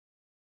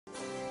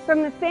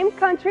From the same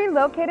country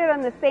located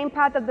on the same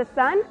path of the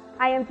sun,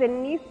 I am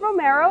Denise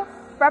Romero,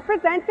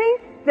 representing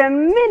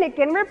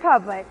Dominican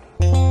Republic.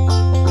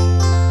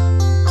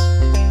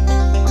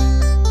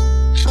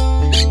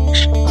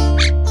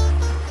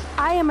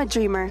 I am a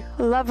dreamer,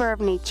 lover of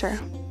nature.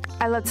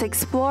 I love to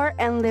explore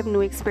and live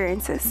new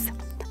experiences.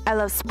 I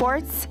love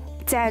sports,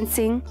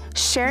 dancing,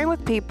 sharing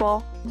with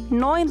people,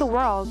 knowing the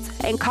world,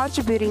 and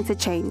contributing to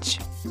change.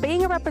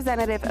 Being a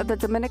representative of the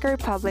Dominican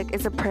Republic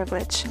is a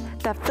privilege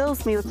that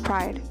fills me with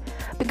pride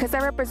because I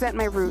represent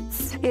my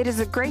roots. It is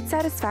a great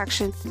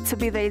satisfaction to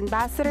be the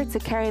ambassador to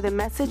carry the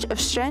message of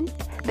strength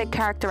that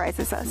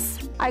characterizes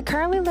us. I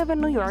currently live in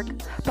New York,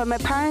 but my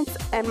parents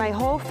and my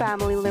whole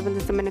family live in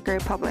the Dominican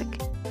Republic.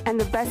 And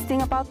the best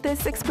thing about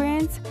this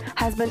experience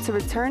has been to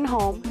return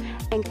home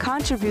and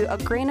contribute a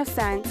grain of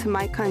sand to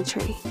my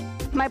country.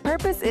 My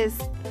purpose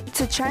is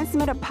to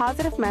transmit a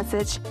positive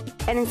message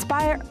and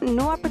inspire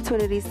new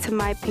opportunities to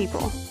my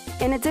people.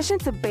 In addition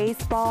to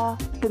baseball,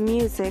 the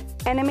music,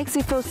 and it makes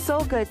me feel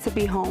so good to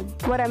be home.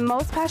 What I'm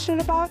most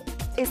passionate about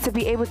is to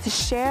be able to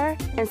share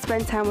and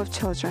spend time with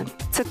children,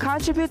 to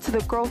contribute to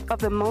the growth of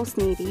the most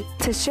needy,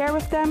 to share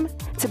with them,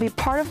 to be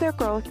part of their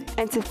growth,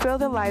 and to fill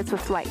their lives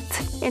with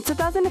light. In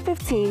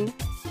 2015,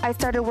 I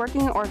started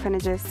working in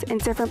orphanages in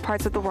different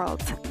parts of the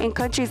world, in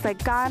countries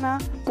like Ghana,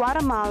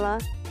 Guatemala,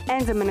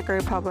 and Dominican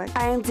Republic.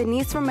 I am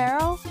Denise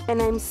Romero,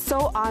 and I'm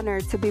so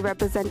honored to be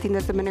representing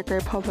the Dominican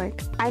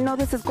Republic. I know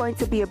this is going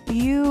to be a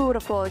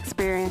beautiful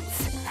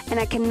experience, and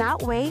I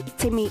cannot wait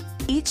to meet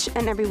each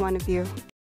and every one of you.